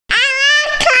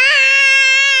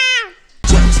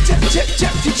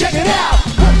Check it out.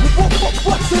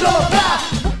 What's it all about?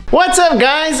 What's up,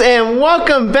 guys, and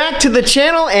welcome back to the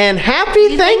channel, and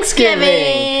happy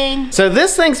Thanksgiving! So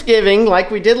this Thanksgiving, like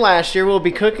we did last year, we'll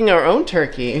be cooking our own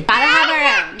turkey. Gotta have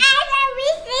our own.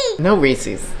 No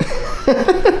Reese's.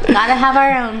 Gotta have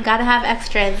our own. Gotta have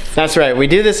extras. That's right. We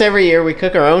do this every year. We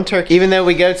cook our own turkey. Even though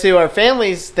we go to our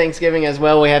family's Thanksgiving as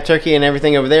well, we have turkey and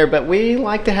everything over there. But we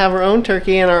like to have our own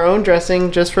turkey and our own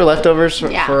dressing just for leftovers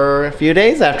for a few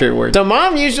days afterwards. So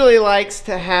Mom usually likes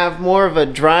to have more of a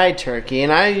dry turkey,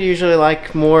 and I usually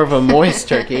like more of a moist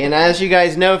turkey. And as you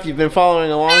guys know, if you've been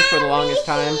following along for the longest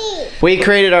time, we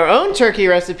created our own turkey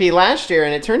recipe last year,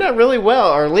 and it turned out really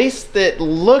well, or at least it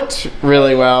looked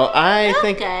really well. I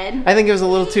think it was a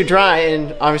little too dry,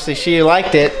 and obviously she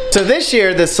liked it. So this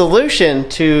year, the solution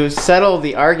to settle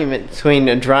the argument between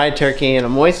a dry turkey and a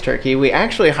moist turkey, we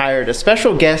actually hired a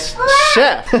special guest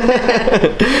chef.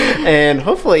 And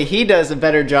hopefully he does a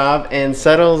better job and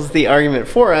settles the argument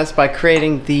for us by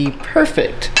creating the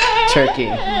perfect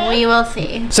turkey. We will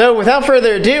see. So without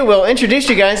further ado, we'll introduce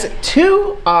you guys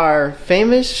to our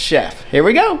famous chef. Here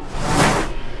we go.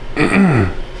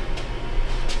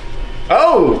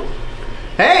 Oh!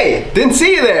 Hey, didn't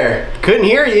see you there. Couldn't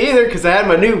hear you either because I had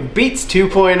my new Beats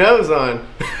 2.0s on.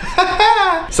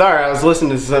 Sorry, I was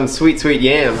listening to some sweet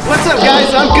yams. What's up,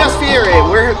 guys? I'm Gus Fieri,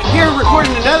 and we're here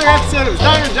recording another episode of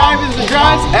Diners, Drive-Ins, and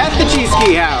Drives at the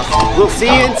Ciwtg house. We'll see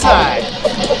you inside.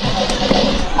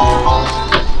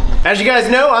 As you guys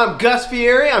know, I'm Gus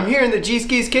Fieri. I'm here in the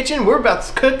Gskis kitchen. We're about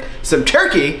to cook some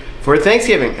turkey for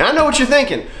Thanksgiving. I know what you're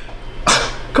thinking.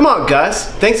 Come on,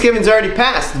 Gus. Thanksgiving's already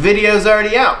passed. The video's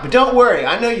already out. But don't worry,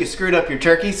 I know you screwed up your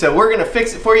turkey, so we're gonna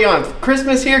fix it for you on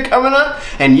Christmas here coming up,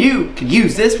 and you can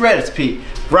use this recipe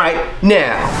right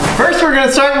now. First, we're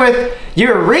gonna start with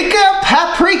Eureka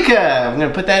Paprika. I'm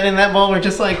gonna put that in that bowl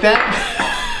just like that.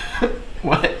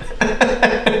 What?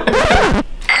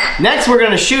 Next, we're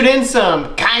gonna shoot in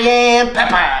some cayenne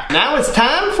pepper. Now it's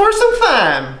time for some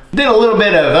thyme. Did a little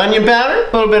bit of onion powder,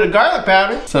 a little bit of garlic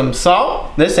powder, some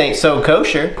salt. This ain't so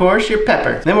kosher. Of course, your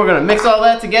pepper. Then we're gonna mix all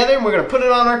that together and we're gonna put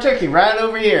it on our turkey right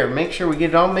over here. Make sure we get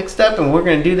it all mixed up, and we're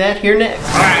gonna do that here next.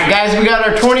 All right, guys, we got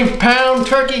our 20-pound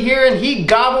turkey here, and he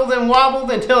gobbled and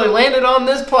wobbled until he landed on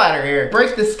this platter here.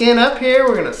 Break the skin up here.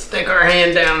 We're gonna stick our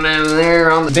hand down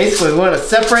there on the, basically we wanna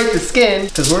separate the skin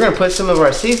because we're gonna put some of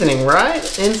our seasoning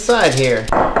right inside here.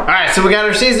 All right, so we got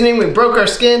our seasoning. We broke our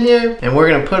skin here, and we're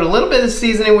gonna put a little bit of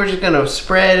seasoning. We're just gonna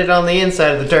spread it on the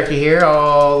inside of the turkey here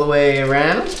all the way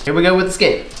around. Here we go with the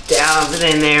skin. Douse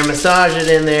it in there, massage it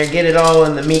in there, get it all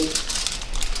in the meat.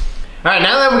 All right,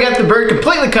 now that we got the bird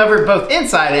completely covered both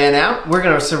inside and out, we're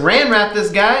gonna saran wrap this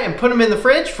guy and put him in the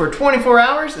fridge for 24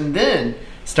 hours, and then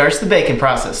starts the baking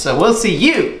process. So we'll see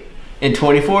you in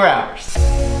 24 hours.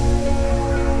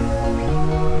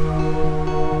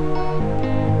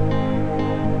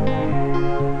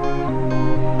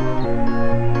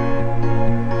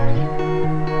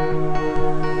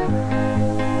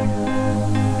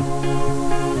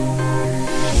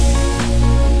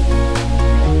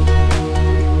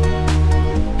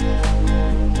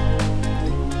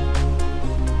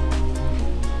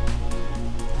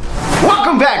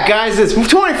 Welcome back, guys. It's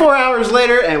 24 hours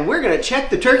later, and we're gonna check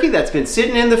the turkey that's been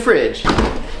sitting in the fridge.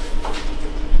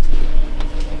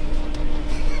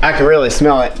 I can really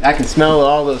smell it. I can smell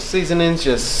all those seasonings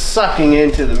just sucking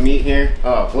into the meat here.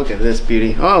 Oh, look at this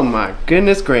beauty. Oh my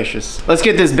goodness gracious. Let's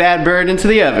get this bad bird into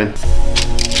the oven.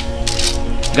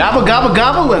 Gobble, gobble,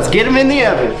 gobble. Let's get him in the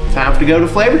oven. Time to go to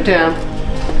Flavor Town.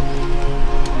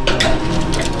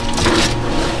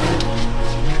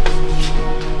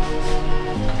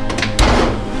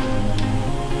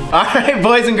 All right,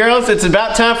 boys and girls, it's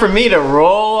about time for me to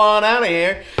roll on out of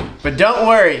here. But don't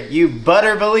worry, you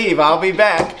better believe I'll be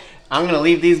back. I'm gonna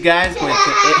leave these guys with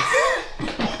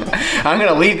I'm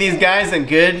gonna leave these guys in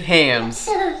good hands.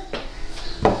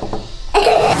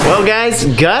 Well, guys,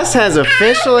 Gus has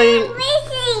officially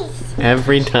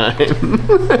every time.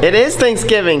 It is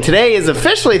Thanksgiving. Today is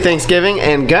officially Thanksgiving,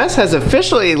 and Gus has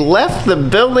officially left the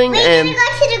building and We're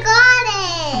gonna go to the garden.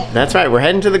 That's right, we're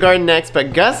heading to the garden next,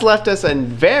 but Gus left us a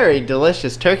very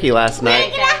delicious turkey last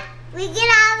night. We get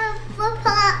out of a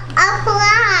pie.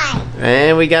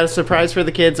 And we got a surprise for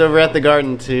the kids over at the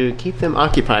garden to keep them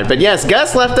occupied. But yes,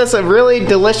 Gus left us a really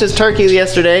delicious turkey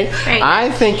yesterday. Great.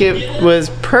 I think it was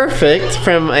perfect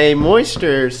from a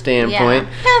moisture standpoint.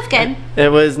 Yeah, that was good. It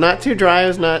was not too dry, it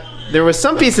was not... There was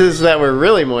some pieces that were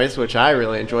really moist, which I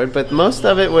really enjoyed, but most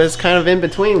of it was kind of in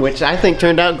between, which I think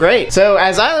turned out great. So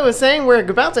as Isla was saying, we're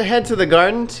about to head to the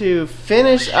garden to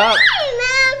finish up.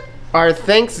 our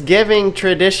Thanksgiving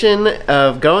tradition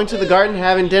of going to the garden,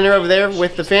 having dinner over there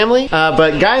with the family.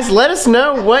 But guys, let us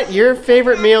know what your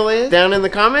favorite meal is down in the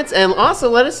comments, and also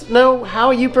let us know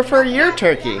how you prefer your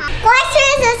turkey. What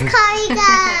is this curry?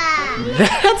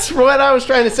 That's what I was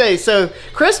trying to say. So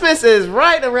Christmas is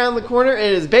right around the corner.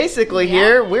 It is basically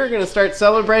here. We're gonna start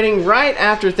celebrating right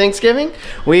after Thanksgiving.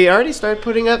 We already started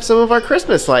putting up some of our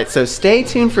Christmas lights, so stay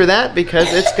tuned for that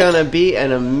because it's gonna be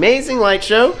an amazing light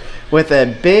show with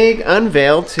a big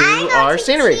unveil to our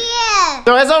scenery.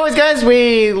 So as always, guys,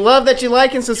 we love that you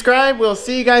like and subscribe. We'll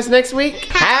see you guys next week.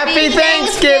 Happy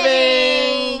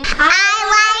Thanksgiving! I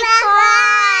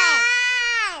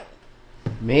like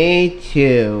corn. Me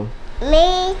too.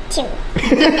 Me too.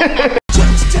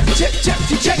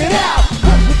 Check it out.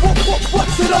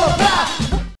 What's it all about?